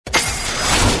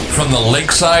From the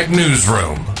Lakeside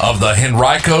Newsroom of the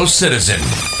Henrico Citizen,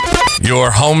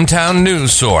 your hometown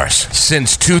news source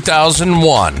since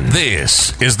 2001.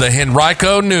 This is the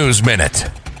Henrico News Minute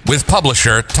with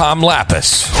publisher Tom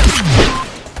Lappas.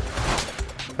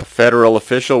 A federal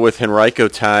official with Henrico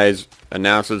ties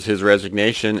announces his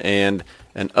resignation and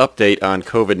an update on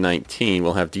COVID-19.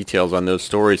 We'll have details on those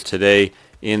stories today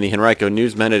in the Henrico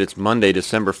News Minute. It's Monday,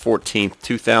 December 14th,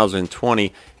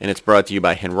 2020, and it's brought to you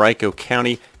by Henrico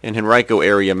County and Henrico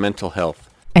Area Mental Health.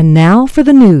 And now for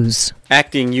the news.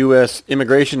 Acting U.S.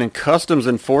 Immigration and Customs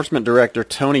Enforcement Director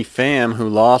Tony Pham, who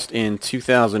lost in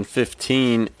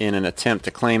 2015 in an attempt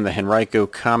to claim the Henrico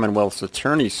Commonwealth's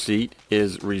attorney's seat,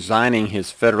 is resigning his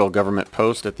federal government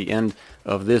post at the end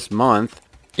of this month.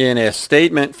 In a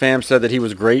statement, Pham said that he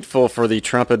was grateful for the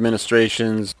Trump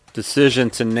administration's decision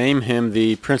to name him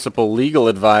the principal legal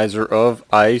advisor of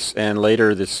ICE and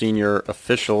later the senior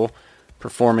official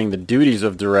performing the duties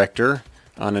of director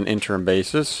on an interim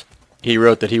basis. He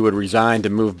wrote that he would resign to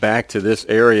move back to this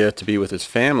area to be with his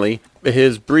family.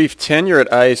 His brief tenure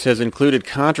at ICE has included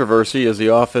controversy as the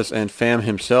office and Pham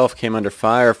himself came under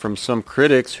fire from some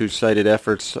critics who cited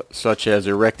efforts such as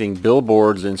erecting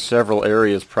billboards in several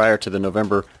areas prior to the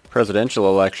November presidential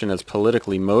election as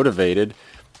politically motivated.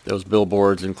 Those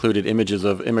billboards included images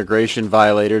of immigration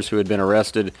violators who had been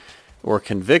arrested or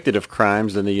convicted of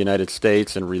crimes in the United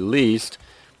States and released.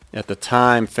 At the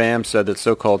time, Pham said that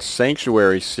so-called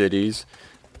sanctuary cities,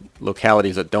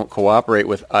 localities that don't cooperate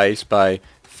with ICE by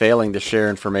failing to share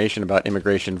information about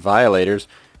immigration violators,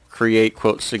 create,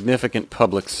 quote, significant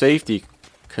public safety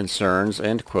concerns,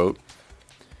 end quote.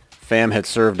 Pham had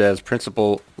served as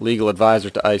principal legal advisor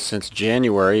to ICE since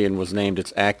January and was named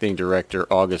its acting director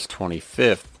August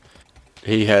 25th.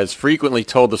 He has frequently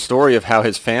told the story of how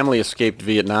his family escaped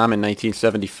Vietnam in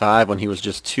 1975 when he was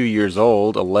just 2 years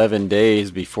old, 11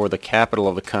 days before the capital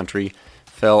of the country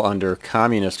fell under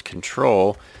communist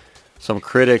control. Some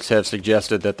critics have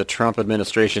suggested that the Trump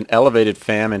administration elevated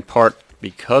Pham in part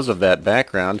because of that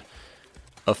background.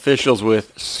 Officials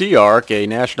with CARC, a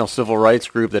national civil rights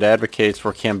group that advocates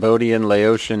for Cambodian,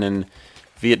 Laotian, and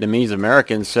Vietnamese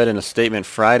Americans, said in a statement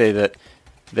Friday that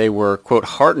they were, quote,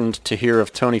 heartened to hear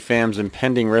of Tony Pham's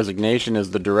impending resignation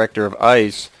as the director of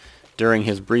ICE. During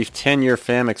his brief tenure,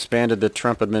 Pham expanded the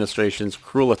Trump administration's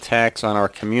cruel attacks on our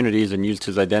communities and used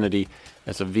his identity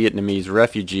as a Vietnamese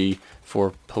refugee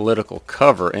for political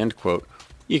cover, end quote.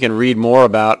 You can read more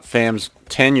about Pham's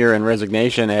tenure and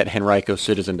resignation at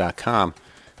henricocitizen.com.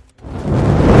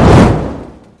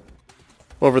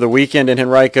 Over the weekend in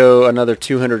Henrico, another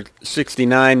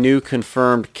 269 new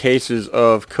confirmed cases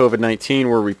of COVID-19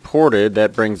 were reported.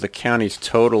 That brings the county's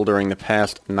total during the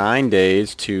past 9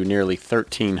 days to nearly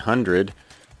 1,300,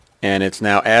 and it's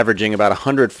now averaging about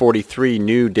 143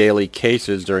 new daily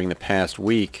cases during the past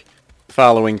week.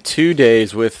 Following 2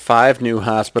 days with 5 new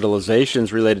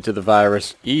hospitalizations related to the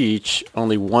virus each,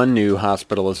 only 1 new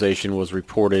hospitalization was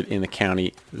reported in the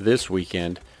county this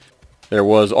weekend. There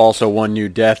was also 1 new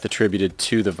death attributed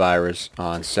to the virus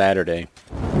on Saturday.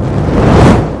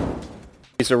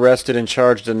 Police arrested and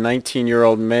charged a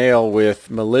 19-year-old male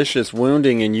with malicious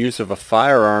wounding and use of a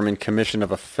firearm in commission of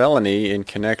a felony in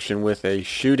connection with a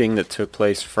shooting that took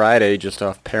place Friday just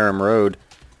off Parham Road.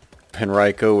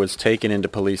 Henrico was taken into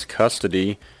police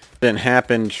custody. It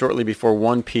happened shortly before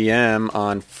 1 p.m.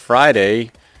 on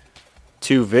Friday.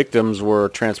 2 victims were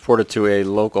transported to a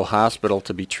local hospital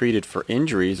to be treated for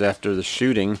injuries after the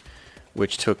shooting,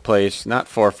 which took place not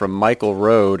far from Michael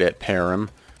Road at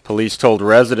Parham. Police told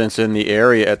residents in the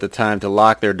area at the time to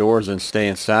lock their doors and stay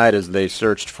inside as they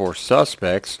searched for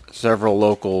suspects. Several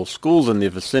local schools in the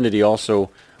vicinity also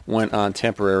went on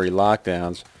temporary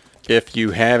lockdowns. If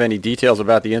you have any details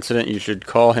about the incident, you should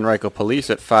call Henrico Police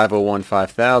at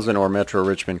 501-5000 or Metro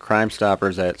Richmond Crime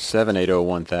Stoppers at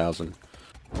 780-1000.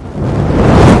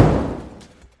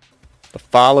 The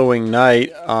following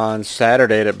night, on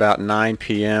Saturday at about 9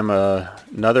 p.m.,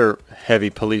 another heavy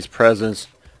police presence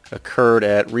occurred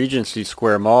at Regency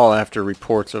Square Mall after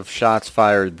reports of shots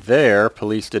fired there.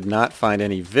 Police did not find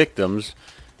any victims,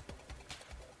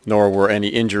 nor were any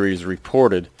injuries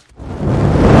reported.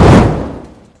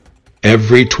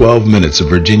 Every 12 minutes, a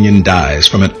Virginian dies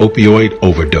from an opioid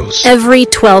overdose. Every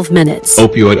 12 minutes.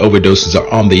 Opioid overdoses are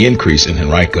on the increase in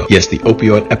Henrico. Yes, the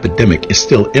opioid epidemic is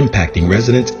still impacting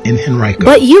residents in Henrico.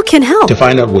 But you can help. To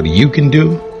find out what you can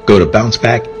do, Go to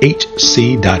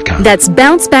bouncebackhc.com. That's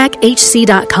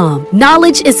bouncebackhc.com.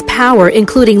 Knowledge is power,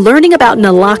 including learning about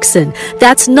naloxone.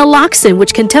 That's naloxone,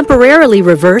 which can temporarily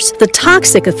reverse the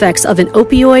toxic effects of an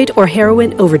opioid or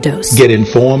heroin overdose. Get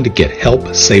informed, get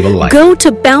help, save a life. Go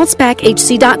to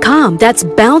bouncebackhc.com. That's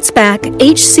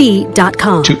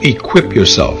bouncebackhc.com. To equip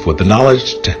yourself with the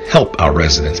knowledge to help our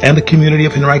residents and the community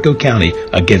of Henrico County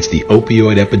against the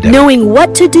opioid epidemic. Knowing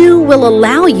what to do will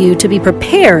allow you to be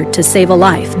prepared to save a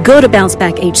life. Go to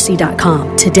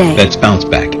bouncebackhc.com today. That's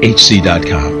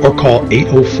bouncebackhc.com or call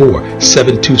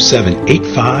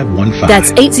 804-727-8515.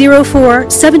 That's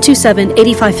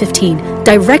 804-727-8515.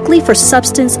 Directly for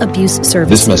substance abuse services.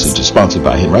 This message is sponsored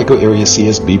by Henrico Area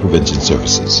CSB Prevention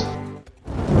Services.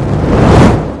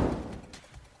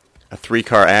 A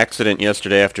 3-car accident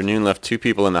yesterday afternoon left 2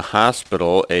 people in the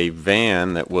hospital. A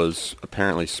van that was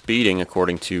apparently speeding,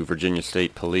 according to Virginia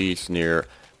State Police, near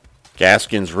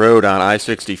Gaskins Road on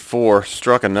I-64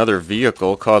 struck another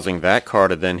vehicle, causing that car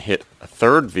to then hit a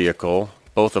third vehicle.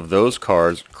 Both of those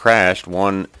cars crashed,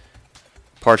 one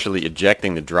partially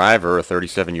ejecting the driver, a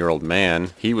 37-year-old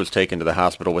man. He was taken to the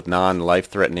hospital with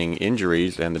non-life-threatening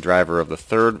injuries, and the driver of the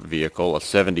third vehicle, a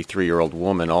 73-year-old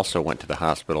woman, also went to the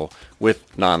hospital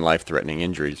with non-life-threatening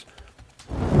injuries.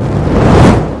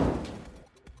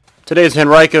 Today's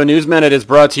Henrico News Minute is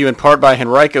brought to you in part by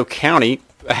Henrico County.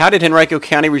 How did Henrico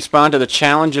County respond to the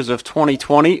challenges of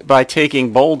 2020? By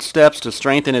taking bold steps to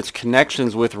strengthen its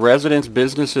connections with residents,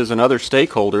 businesses, and other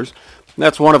stakeholders.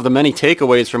 That's one of the many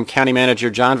takeaways from County Manager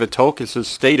John Vitolkis'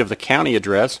 State of the County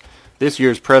address. This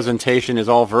year's presentation is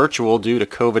all virtual due to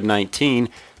COVID-19.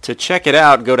 To check it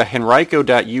out, go to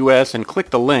henrico.us and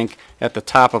click the link at the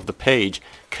top of the page.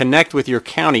 Connect with your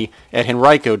county at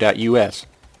henrico.us.